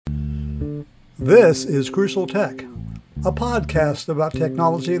This is Crucial Tech, a podcast about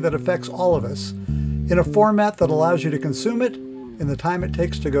technology that affects all of us in a format that allows you to consume it in the time it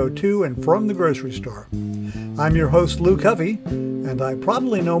takes to go to and from the grocery store. I'm your host, Lou Covey, and I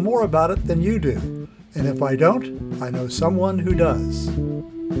probably know more about it than you do. And if I don't, I know someone who does.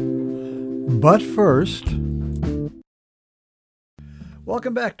 But first,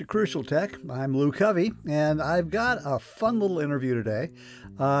 welcome back to Crucial Tech. I'm Lou Covey, and I've got a fun little interview today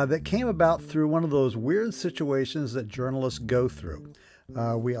that came about through one of those weird situations that journalists go through.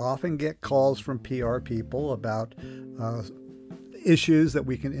 We often get calls from PR people about issues that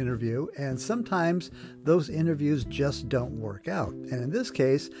we can interview, and sometimes those interviews just don't work out. And in this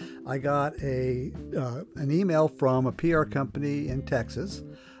case, I got an email from a PR company in Texas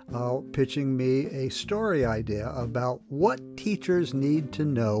pitching me a story idea about what teachers need to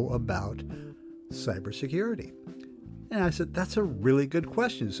know about cybersecurity. And I said, that's a really good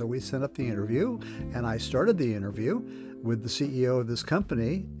question. So we set up the interview, and I started the interview with the CEO of this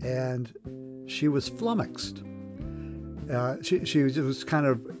company, and she was flummoxed. She was kind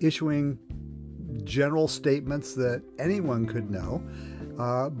of issuing general statements that anyone could know,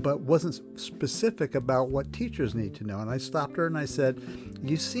 but wasn't specific about what teachers need to know. And I stopped her and I said,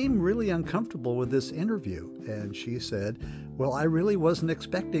 "You seem really uncomfortable with this interview." And she said, "Well, I really wasn't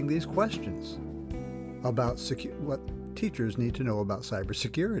expecting these questions about what teachers need to know about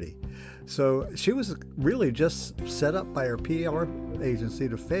cybersecurity." So she was really just set up by her PR agency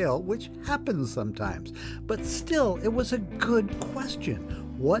to fail, which happens sometimes. But still, it was a good question.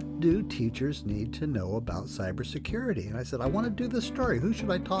 What do teachers need to know about cybersecurity? And I said, I want to do this story. Who should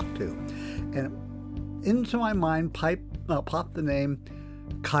I talk to? And into my mind popped the name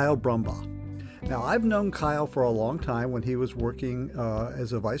Kyle Brumbaugh. Now, I've known Kyle for a long time when he was working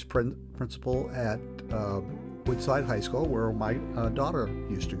as a vice principal at Woodside High School, where my daughter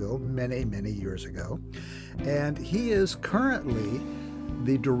used to go many, many years ago. And he is currently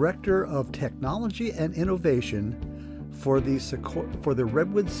the Director of Technology and Innovation for the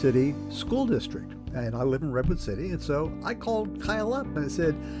Redwood City School District. And I live in Redwood City, and so I called Kyle up and I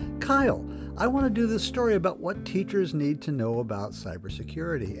said, "Kyle, I want to do this story about what teachers need to know about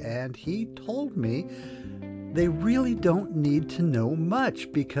cybersecurity." And he told me they really don't need to know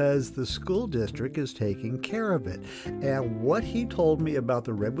much because the school district is taking care of it. And what he told me about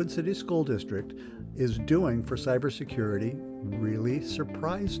the Redwood City School District is doing for cybersecurity really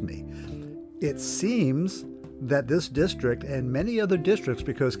surprised me. It seems that this district and many other districts,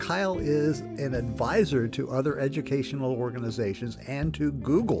 because Kyle is an advisor to other educational organizations and to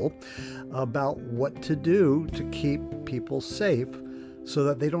Google about what to do to keep people safe so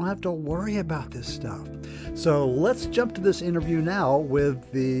that they don't have to worry about this stuff. So let's jump to this interview now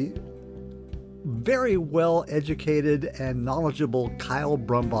with the very well-educated and knowledgeable Kyle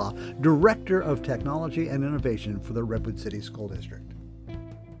Brumbaugh, Director of Technology and Innovation for the Redwood City School District.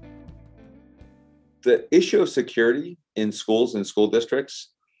 The issue of security in schools and school districts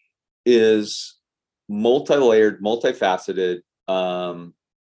is multi-layered, multifaceted,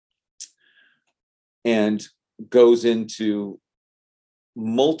 and goes into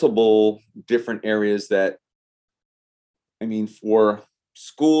multiple different areas that, for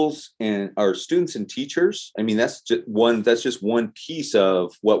schools and our students and teachers, that's just one piece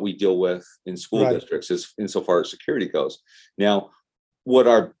of what we deal with in school districts is insofar as security goes. Now, what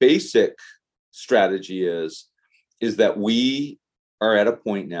our basic strategy is that we are at a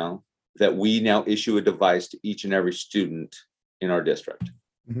point now that we now issue a device to each and every student in our district.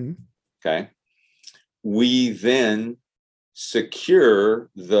 Mm-hmm. Okay. We then secure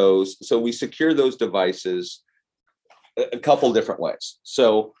those. So we secure those devices a couple different ways.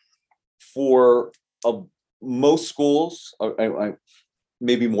 So for most schools,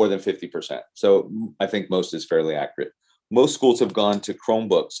 maybe more than 50%. So I think most is fairly accurate. Most schools have gone to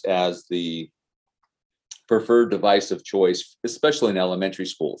Chromebooks as the preferred device of choice, especially in elementary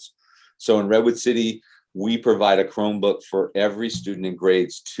schools. So in Redwood City, we provide a Chromebook for every student in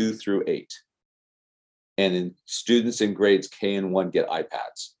grades 2 through 8. And in students in grades K and 1 get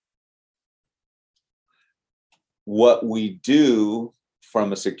iPads. What we do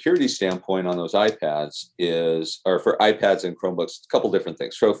from a security standpoint on those iPads or for iPads and Chromebooks, a couple different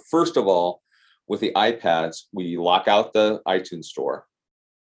things. So first of all, with the iPads, we lock out the iTunes store.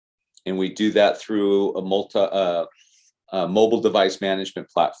 And we do that through a mobile device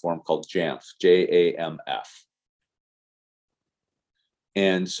management platform called Jamf, JAMF.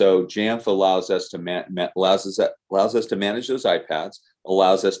 And so Jamf allows us to manage those iPads,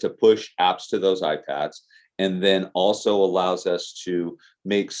 allows us to push apps to those iPads, and then also allows us to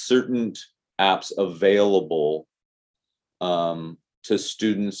make certain apps available to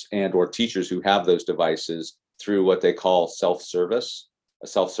students and or teachers who have those devices through what they call a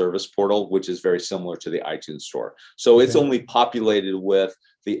self-service portal, which is very similar to the iTunes store. So it's only populated with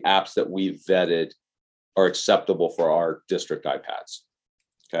the apps that we've vetted are acceptable for our district iPads.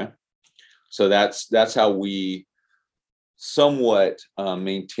 Okay. So that's how we somewhat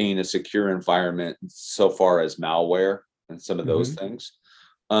maintain a secure environment so far as malware and some of those things.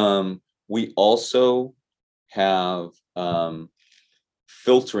 We also have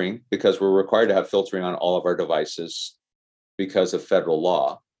filtering, because we're required to have filtering on all of our devices because of federal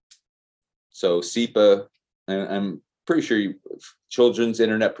law. So SIPA, and I'm pretty sure Children's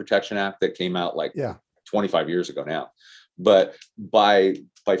Internet Protection Act that came out like 25 years ago now. But by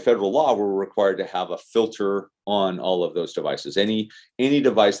federal law, we're required to have a filter on all of those devices. Any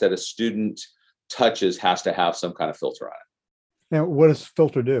device that a student touches has to have some kind of filter on it. Now, what does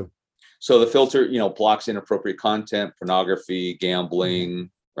filter do? So the filter, blocks inappropriate content, pornography, gambling,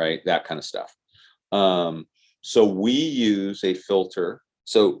 right? That kind of stuff. So we use a filter.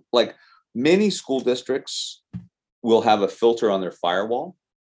 So like many school districts will have a filter on their firewall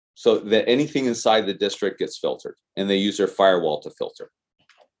so that anything inside the district gets filtered, and they use their firewall to filter,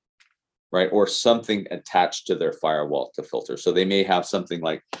 right? Or something attached to their firewall to filter. So they may have something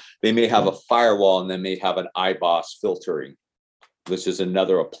like, they may have a firewall and then may have an iBoss filtering, which is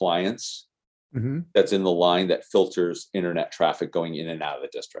another appliance that's in the line that filters internet traffic going in and out of the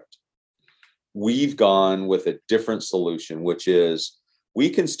district. We've gone with a different solution, which is we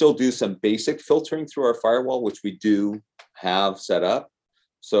can still do some basic filtering through our firewall, which we do have set up.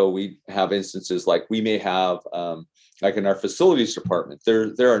 So we have instances like we may have, like in our facilities department,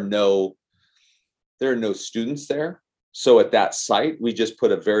 there are no students there. So at that site, we just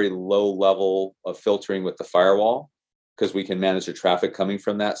put a very low level of filtering with the firewall because we can manage the traffic coming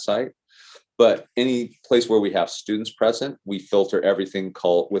from that site. But any place where we have students present, we filter everything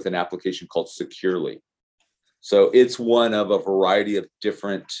with an application called Securely. So it's one of a variety of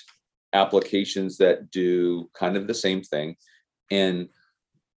different applications that do kind of the same thing. And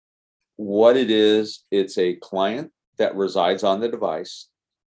what it is, it's a client that resides on the device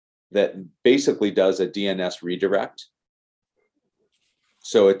that basically does a DNS redirect.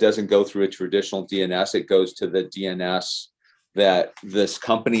 So it doesn't go through a traditional DNS, it goes to the DNS that this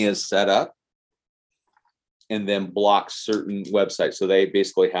company has set up and then blocks certain websites. So they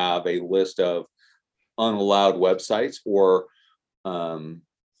basically have a list of unallowed websites or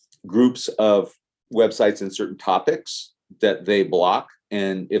groups of websites in certain topics that they block.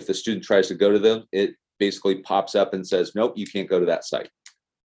 And if the student tries to go to them, it basically pops up and says, nope, you can't go to that site.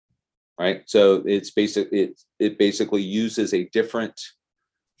 Right. So it basically uses a different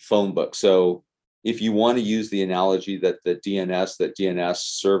phone book. So if you want to use the analogy that DNS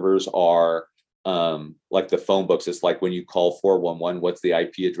servers are like the phone books, it's like when you call 411, what's the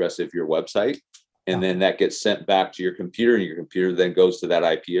IP address of your website? And then that gets sent back to your computer, and your computer then goes to that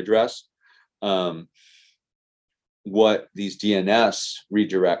IP address. What these DNS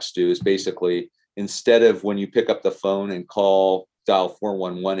redirects do is basically, instead of when you pick up the phone and dial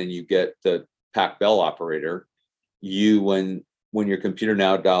 411 and you get the Pac Bell operator, when your computer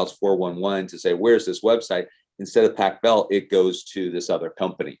now dials 411 to say, where's this website? Instead of Pac Bell, it goes to this other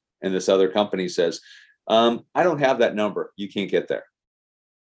company. And this other company says, I don't have that number. You can't get there.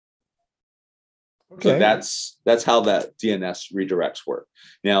 Okay. So that's how that DNS redirects work.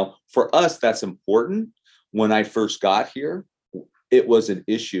 Now, for us, that's important. When I first got here, it was an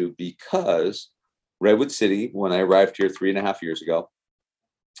issue because Redwood City, when I arrived here 3.5 years ago,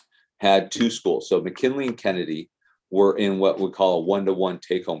 had two schools. So McKinley and Kennedy were in what we call a one-to-one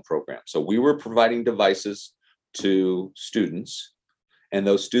take-home program. So we were providing devices to students, and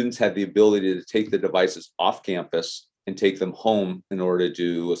those students had the ability to take the devices off campus and take them home in order to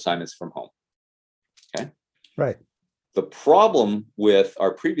do assignments from home. Okay. Right. The problem with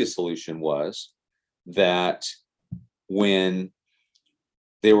our previous solution was that when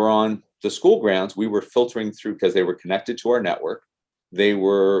they were on the school grounds, we were filtering through because they were connected to our network. We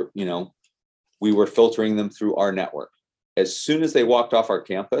were filtering them through our network. As soon as they walked off our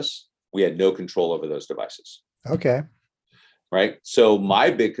campus, we had no control over those devices. Okay. Right. So my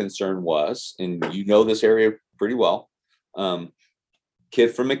big concern was, and you know this area pretty well,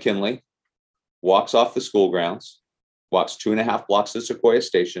 kid from McKinley walks off the school grounds, walks 2.5 blocks to Sequoia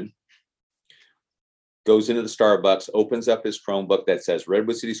Station, goes into the Starbucks, opens up his Chromebook that says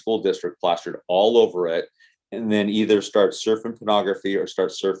Redwood City School District plastered all over it, and then either starts surfing pornography or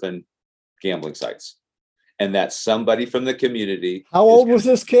starts surfing gambling sites. And that somebody from the community. How old was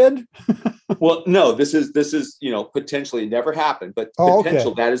this kid? Well, no, this is potentially, never happened, but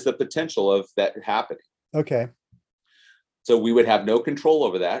potential. Okay. That is the potential of that happening. Okay. So we would have no control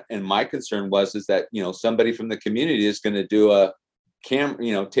over that. And my concern is that, somebody from the community is going to do a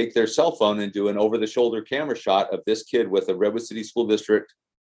take their cell phone and do an over the shoulder camera shot of this kid with a Redwood City School District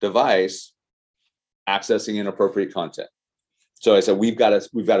device accessing inappropriate content. So I said, we've got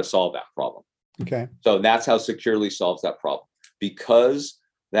to solve that problem. Okay. So that's how Securely solves that problem, because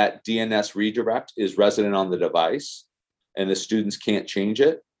that DNS redirect is resident on the device and the students can't change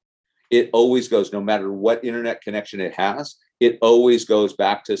it. It always goes, no matter what internet connection it has, it always goes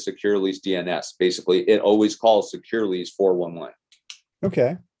back to Securely's DNS. Basically, it always calls Securely's 411.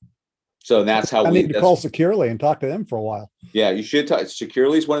 Okay. So that's how I need to call Securely and talk to them for a while. Yeah, you should talk.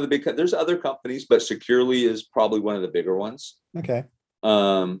 Securely is one of the big, there's other companies, but Securely is probably one of the bigger ones. Okay.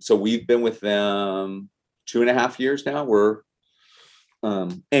 So we've been with them 2.5 years now.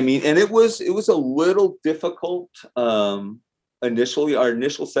 And it was a little difficult. Initially, our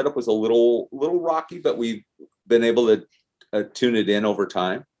initial setup was a little rocky, but we've been able to tune it in over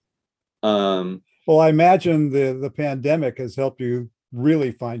time. Well, I imagine the pandemic has helped you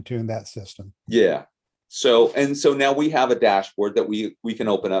really fine tune that system. Yeah. So now we have a dashboard that we can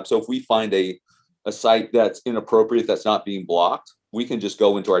open up. So if we find a site that's inappropriate, that's not being blocked, we can just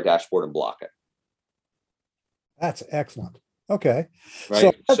go into our dashboard and block it. That's excellent. Okay.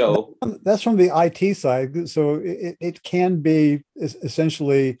 Right. So that's from the IT side. So it can be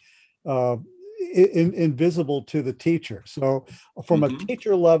essentially invisible to the teacher. So from a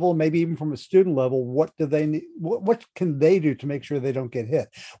teacher level, maybe even from a student level, what do they need? What can they do to make sure they don't get hit?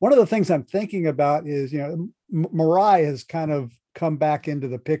 One of the things I'm thinking about is, Mirai has kind of come back into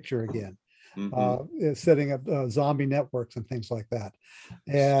the picture again, setting up zombie networks and things like that.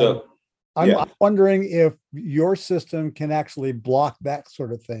 And I'm wondering if your system can actually block that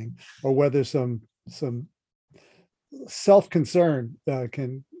sort of thing, or whether some self-concern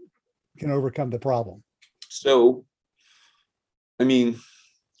can overcome the problem. So, one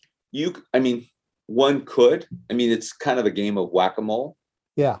could. It's kind of a game of whack-a-mole.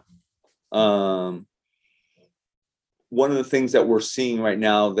 Yeah. One of the things that we're seeing right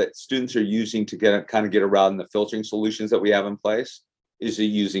now that students are using to get around the filtering solutions that we have in place is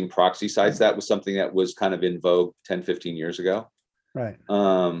using proxy sites. That was something that was kind of in vogue 10, 15 years ago. Right.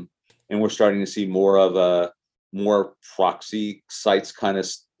 And we're starting to see more proxy sites kind of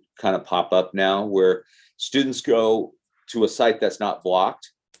pop up now, where students go to a site that's not blocked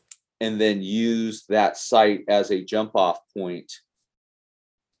and then use that site as a jump off point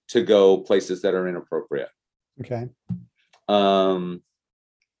to go places that are inappropriate. Okay. But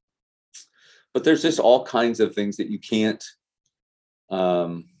there's just all kinds of things that you can't,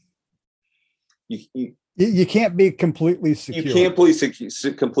 you can't be completely secure. You can't be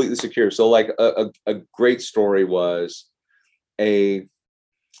completely secure. So like a great story was a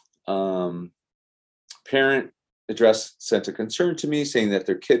parent sent a concern to me saying that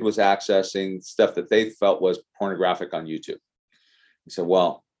their kid was accessing stuff that they felt was pornographic on YouTube. He said,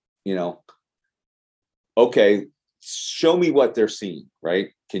 well, okay, show me what they're seeing,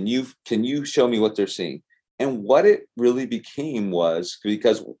 right? Can you show me what they're seeing? And what it really became was,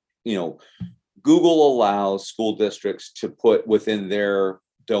 because, Google allows school districts to put within their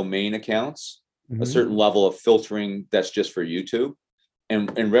domain accounts a certain level of filtering that's just for YouTube.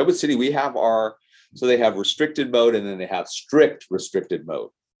 And in Redwood City, we have so they have restricted mode, and then they have strict restricted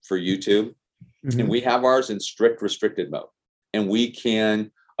mode for YouTube. And we have ours in strict restricted mode. And we can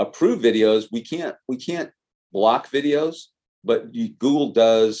approve videos. We can't block videos, but Google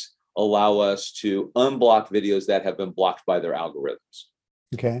does allow us to unblock videos that have been blocked by their algorithms.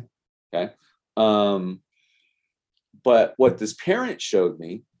 Okay. But what this parent showed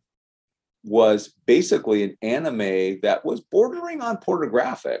me was basically an anime that was bordering on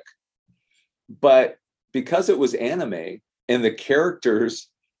pornographic, but because it was anime and the character's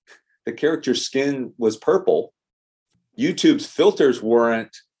skin was purple, YouTube's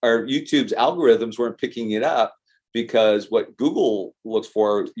algorithms weren't picking it up, because what YouTube looks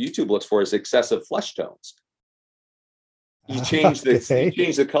for is excessive flesh tones. You change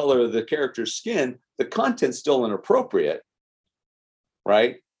the color of the character's skin, the content's still inappropriate,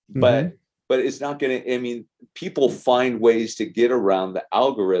 right? But it's not going to, people find ways to get around the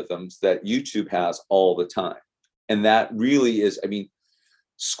algorithms that YouTube has all the time. And that really is,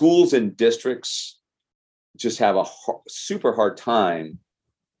 schools and districts just have a super hard time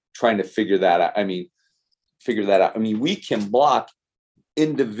trying to figure that out. We can block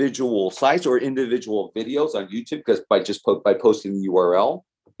individual sites or individual videos on YouTube by posting the URL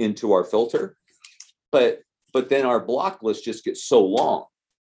into our filter, but then our block list just gets so long,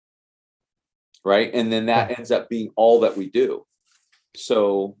 right? And then that ends up being all that we do.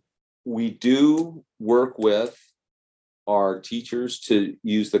 So we do work with our teachers to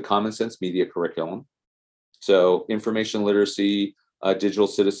use the Common Sense Media curriculum. So information literacy, digital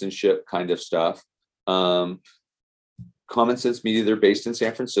citizenship kind of stuff. Common Sense Media, they're based in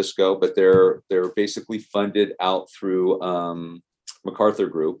San Francisco, but they're basically funded out through MacArthur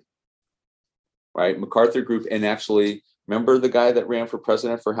Group, right? MacArthur Group, and actually, remember the guy that ran for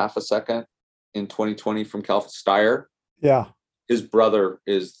president for half a second in 2020 from Cal Steyer? Yeah. His brother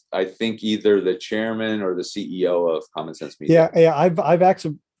is, I think, either the chairman or the CEO of Common Sense Media. Yeah. I've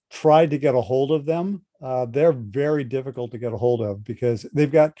actually tried to get a hold of them. They're very difficult to get a hold of because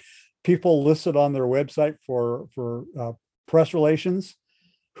they've got people listed on their website for press relations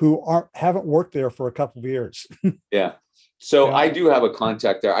who haven't worked there for a couple of years. Yeah. So Yeah. I do have a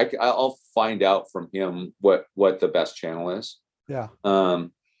contact there. I'll find out from him what the best channel is. Yeah.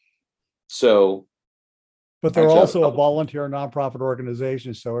 So, but they're also a volunteer nonprofit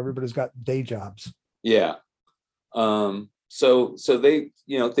organization, so everybody's got day jobs. Yeah. So they,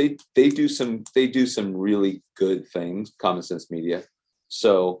 they do some really good things, Common Sense Media.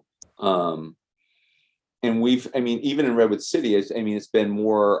 So, and even in Redwood City, it's been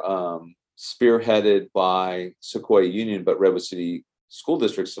more spearheaded by Sequoia Union, but Redwood City School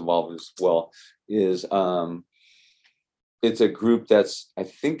District's involved as well. It's a group that's, I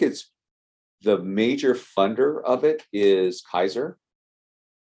think it's the major funder of it is Kaiser.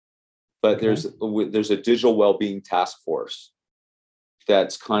 But there's a digital well-being task force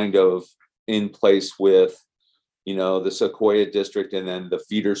that's kind of in place with, the Sequoia district and then the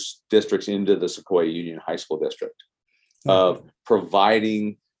feeder districts into the Sequoia Union High School District of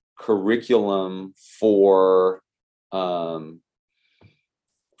providing curriculum for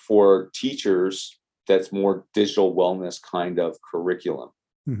teachers that's more digital wellness kind of curriculum.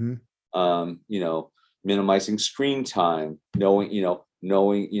 Mm-hmm. Minimizing screen time, knowing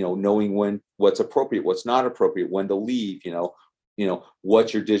when what's appropriate, what's not appropriate, when to leave,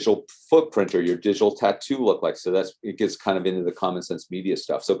 what's your digital footprint or your digital tattoo look like. So it gets kind of into the Common Sense Media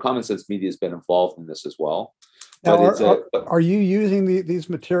stuff. So Common Sense Media has been involved in this as well. Now, are you using these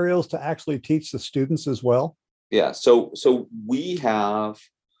materials to actually teach the students as well? Yeah. So we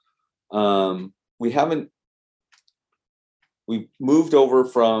moved over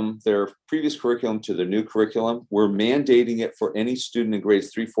from their previous curriculum to the new curriculum. We're mandating it for any student in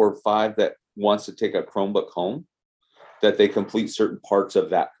grades 3, 4, 5 that wants to take a Chromebook home, that they complete certain parts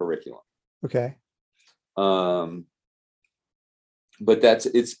of that curriculum. Okay. But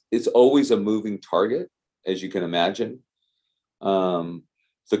it's always a moving target, as you can imagine. The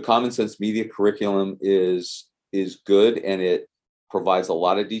Common Sense Media curriculum is good, and it provides a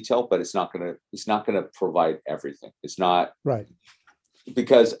lot of detail, but it's not going to provide everything. It's not right,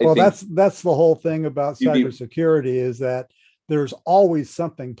 because that's the whole thing about cybersecurity is that there's always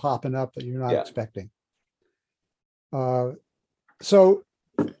something popping up that you're not expecting. So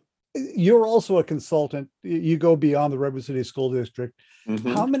you're also a consultant. You go beyond the Redwood City School District.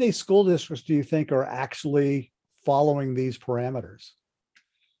 Mm-hmm. How many school districts do you think are actually following these parameters?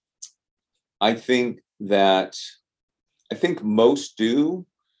 I think most do,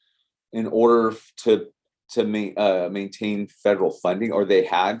 in order to maintain federal funding, or they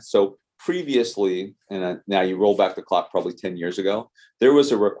had. So previously, and now you roll back the clock probably 10 years ago, there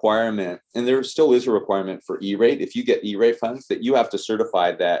was a requirement, and there still is a requirement for E-rate. If you get E-rate funds, that you have to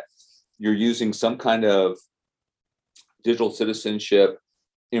certify that you're using some kind of digital citizenship,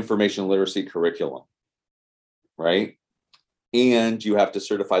 information literacy curriculum, right? And you have to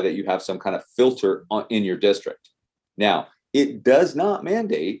certify that you have some kind of filter in your district. Now, it does not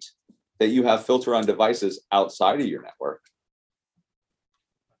mandate that you have filter on devices outside of your network.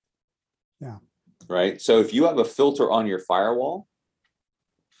 Yeah. Right. So if you have a filter on your firewall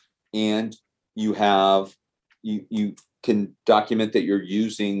and you can document that you're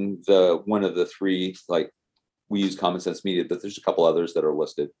using one of the three, like we use Common Sense Media, but there's a couple others that are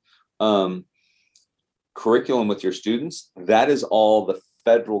listed. Curriculum with your students, that is all the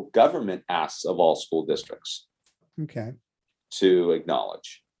federal government asks of all school districts. Okay. To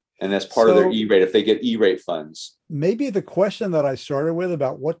acknowledge. And that's part of their E-rate, if they get E-rate funds. Maybe the question that I started with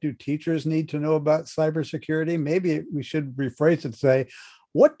about what do teachers need to know about cybersecurity, maybe we should rephrase it to say,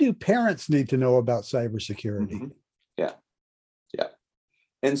 what do parents need to know about cybersecurity? Mm-hmm. Yeah. Yeah.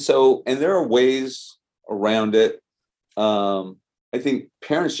 And there are ways around it. I think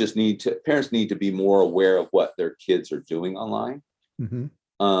parents need to be more aware of what their kids are doing online.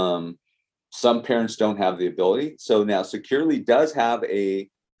 Mm-hmm. Some parents don't have the ability. So now Securely does have a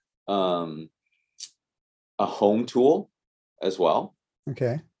home tool as well.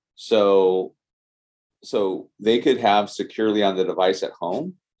 Okay. So they could have Securely on the device at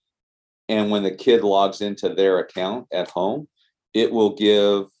home, And when the kid logs into their account at home, it will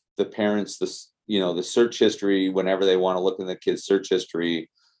give the parents this, the search history whenever they want to look in the kid's search history,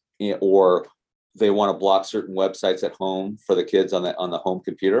 or they want to block certain websites at home for the kids on the home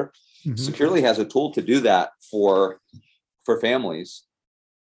computer. Mm-hmm. Securely has a tool to do that for families.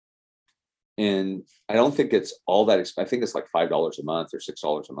 And I don't think it's all that expensive. I think it's like $5 a month or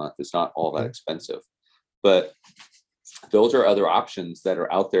 $6 a month. It's not all that expensive, but those are other options that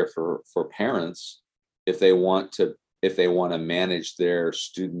are out there for parents if they want to manage their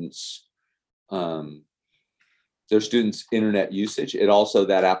students' internet usage.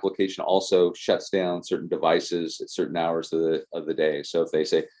 That application also shuts down certain devices at certain hours of the day. So if they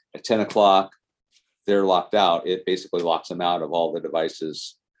say at 10 o'clock they're locked out, it basically locks them out of all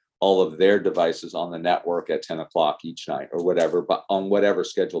of their devices on the network at 10 o'clock each night or whatever, but on whatever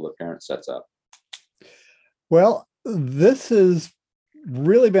schedule the parent sets up. Well, this has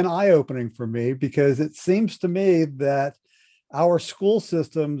really been eye-opening for me, because it seems to me that our school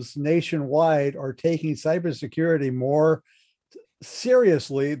systems nationwide are taking cybersecurity more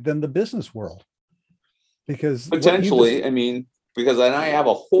seriously than the business world. Because potentially, because then I have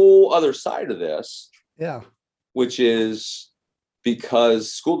a whole other side of this. Yeah. Which is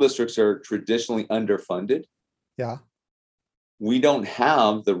because school districts are traditionally underfunded. Yeah. We don't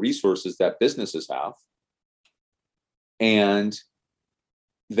have the resources that businesses have. And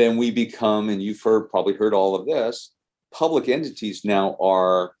then we become, and you've probably heard all of this, public entities now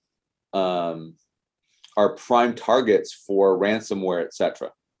are prime targets for ransomware, et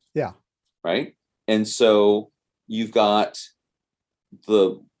cetera. Yeah. Right. And so you've got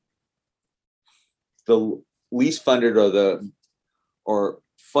the least funded or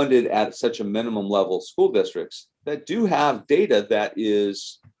funded at such a minimum level school districts that do have data that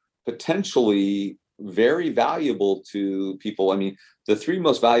is potentially very valuable to people. The three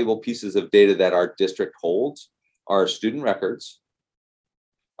most valuable pieces of data that our district holds are student records,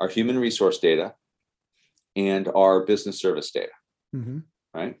 our human resource data, and our business service data. Mm-hmm.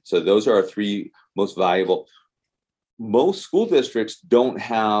 Right? So those are our three most valuable. Most school districts don't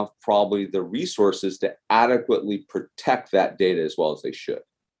have probably the resources to adequately protect that data as well as they should.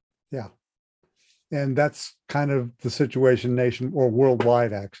 Yeah. And that's kind of the situation nation or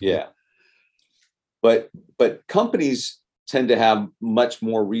worldwide, actually. Yeah. But companies tend to have many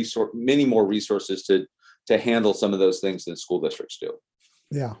more resources to handle some of those things than school districts do.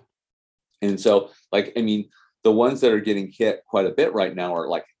 Yeah. And so, the ones that are getting hit quite a bit right now are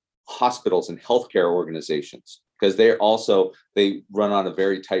like hospitals and healthcare organizations, because they run on a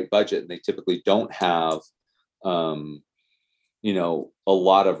very tight budget, and they typically don't have, a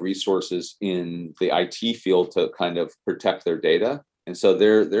lot of resources in the IT field to kind of protect their data. And so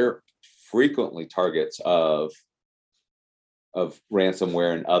they're frequently targets of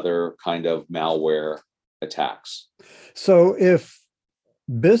ransomware and other kind of malware attacks. So if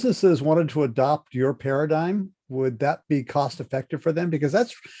businesses wanted to adopt your paradigm, would that be cost effective for them? Because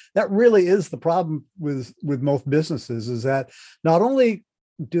that really is the problem with most businesses, is that not only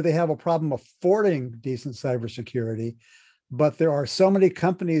do they have a problem affording decent cybersecurity, but there are so many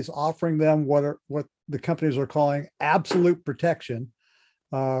companies offering them what the companies are calling absolute protection,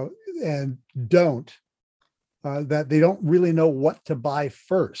 and that they don't really know what to buy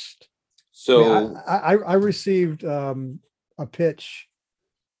first. So I received a pitch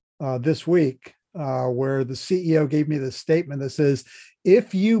this week where the CEO gave me this statement that says,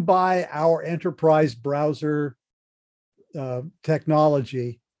 if you buy our enterprise browser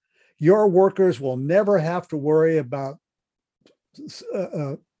technology, your workers will never have to worry about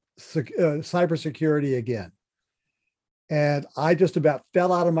cybersecurity again. And I just about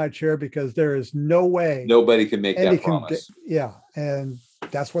fell out of my chair, because there is no way nobody can make that promise. Yeah. And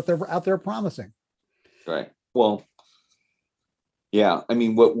that's what they're out there promising. Right. Well, yeah.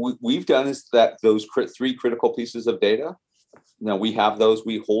 What we've done is that those three critical pieces of data, now we have those,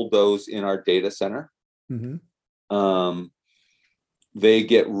 we hold those in our data center. Mm-hmm. They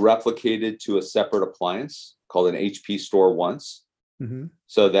get replicated to a separate appliance called an HP Store Once. Mm-hmm.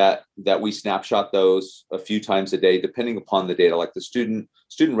 So that we snapshot those a few times a day, depending upon the data. Like the student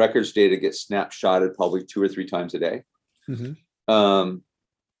records data gets snapshotted probably 2 or 3 times a day. Mm-hmm.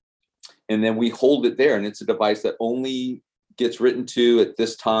 And then we hold it there, and it's a device that only gets written to at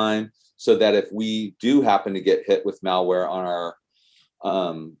this time, so that if we do happen to get hit with malware on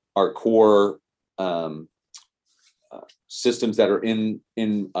our core systems that are in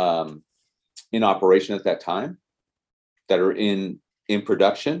operation at that time, that are in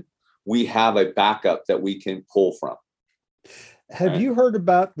production, we have a backup that we can pull from. Have you heard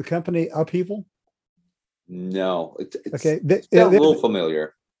about the company Upheaval? No. Okay. It's a little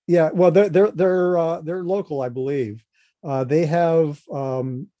familiar. Yeah, well, they're local, I believe. They have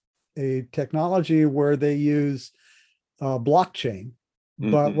a technology where they use blockchain,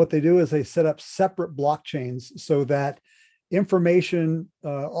 but Hmm. what they do is they set up separate blockchains so that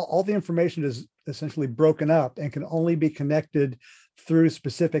all the information is essentially broken up and can only be connected through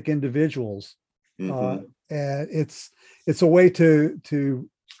specific individuals. Uh, Hmm. and it's a way to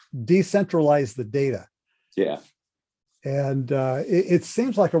decentralize the data. Yeah. And it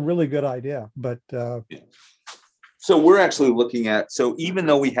seems like a really good idea, but Yeah. So we're actually looking at, so even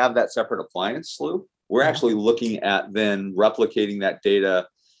though we have that separate appliance, Lou, we're yeah, actually looking at then replicating that data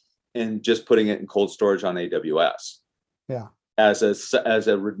and just putting it in cold storage on AWS yeah. as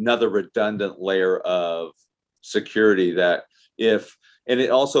another redundant layer of security that if, and it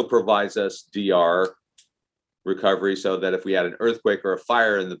also provides us DR recovery so that if we had an earthquake or a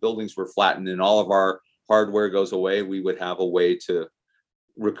fire and the buildings were flattened and all of our hardware goes away, we would have a way to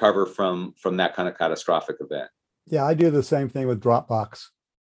recover from that kind of catastrophic event. Yeah, I do the same thing with Dropbox.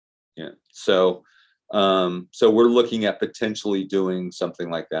 Yeah. So we're looking at potentially doing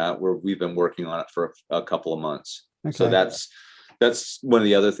something like that where we've been working on it for a couple of months. So Okay. that's one of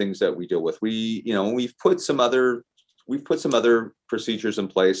the other things that we deal with. We've put some other procedures in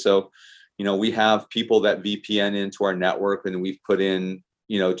place. So, we have people that VPN into our network, and we've put in,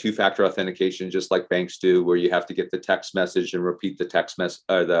 two-factor authentication, just like banks do, where you have to get the text message and repeat the text message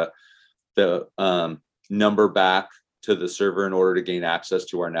or the number back to the server in order to gain access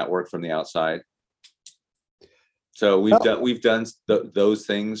to our network from the outside. So we've done those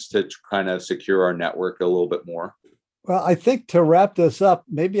things to kind of secure our network a little bit more. Well, I think to wrap this up,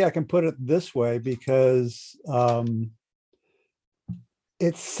 maybe I can put it this way, because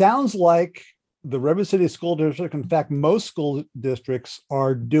it sounds like the Redwood City School District, in fact, most school districts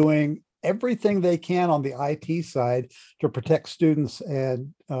are doing everything they can on the IT side to protect students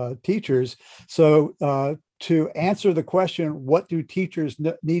and teachers. So to answer the question, what do teachers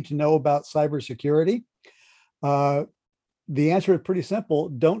need to know about cybersecurity? The answer is pretty simple.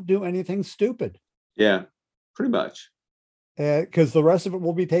 Don't do anything stupid. Yeah, pretty much. Because the rest of it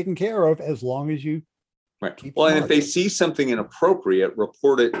will be taken care of as long as you Right. keep Well, and smart. if they see something inappropriate,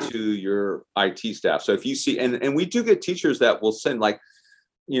 report it to your IT staff. So if you see, and we do get teachers that will send, like,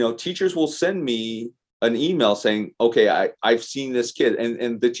 teachers will send me an email saying, okay, I've seen this kid.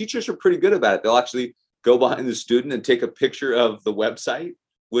 And the teachers are pretty good about it. They'll actually go behind the student and take a picture of the website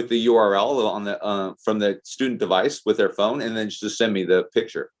with the URL on the from the student device with their phone, and then just send me the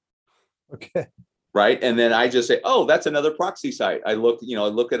picture. Okay. Right. And then I just say, oh, that's another proxy site. I look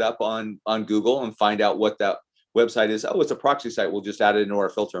it up on Google and find out what that website is. Oh, it's a proxy site. We'll just add it into our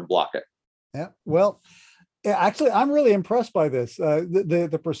filter and block it. Yeah. Well, actually, I'm really impressed by this.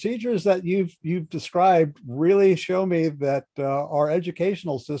 The procedures that you've described really show me that our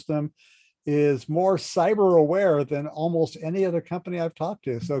educational system is more cyber aware than almost any other company I've talked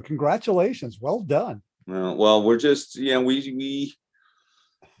to. So congratulations. Well done. Well, we're just,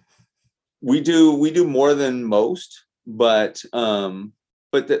 we do more than most, but part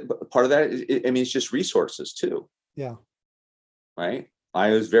of that is, it's just resources too. Yeah. Right. I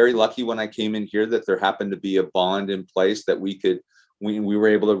was very lucky when I came in here that there happened to be a bond in place that we were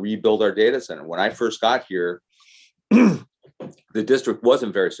able to rebuild our data center. When I first got here, the district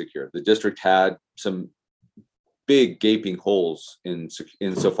wasn't very secure. The district had some big gaping holes in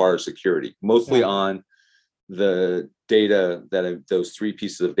so far as security, mostly on the data those three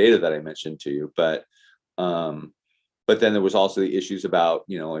pieces of data that I mentioned to you. But then there was also the issues about,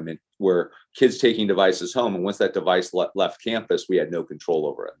 where kids taking devices home. And once that device left campus, we had no control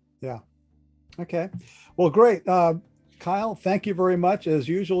over it. Yeah. Okay. Well, great. Kyle, thank you very much. As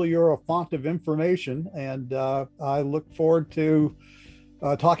usual, you're a font of information, and I look forward to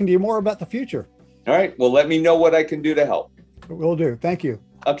talking to you more about the future. All right. Well, let me know what I can do to help. Will do. Thank you.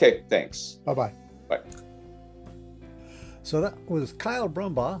 Okay. Thanks. Bye-bye. Bye. So that was Kyle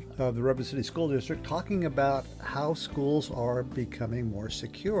Brumbaugh of the Redwood City School District talking about how schools are becoming more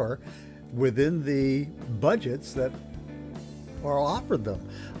secure within the budgets that are offered them.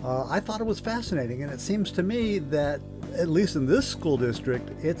 I thought it was fascinating, and it seems to me that, at least in this school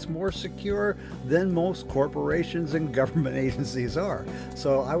district, it's more secure than most corporations and government agencies are.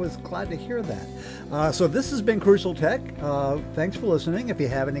 So I was glad to hear that. So this has been Crucial Tech. Thanks for listening. If you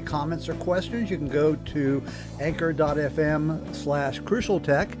have any comments or questions, you can go to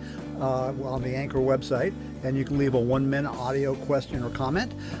anchor.fm/crucialtech on the Anchor website, and you can leave a 1-minute audio question or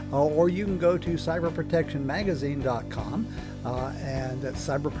comment, or you can go to cyberprotectionmagazine.com, and that's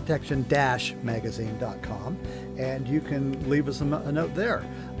cyberprotection-magazine.com, and you can leave us a note there.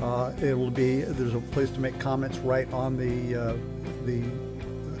 There's a place to make comments right on the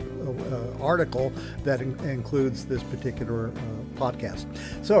article that includes this particular podcast.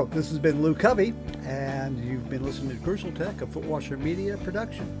 So this has been Lou Covey, and you've been listening to Crucial Tech, a Footwasher Media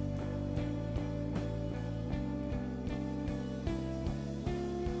production.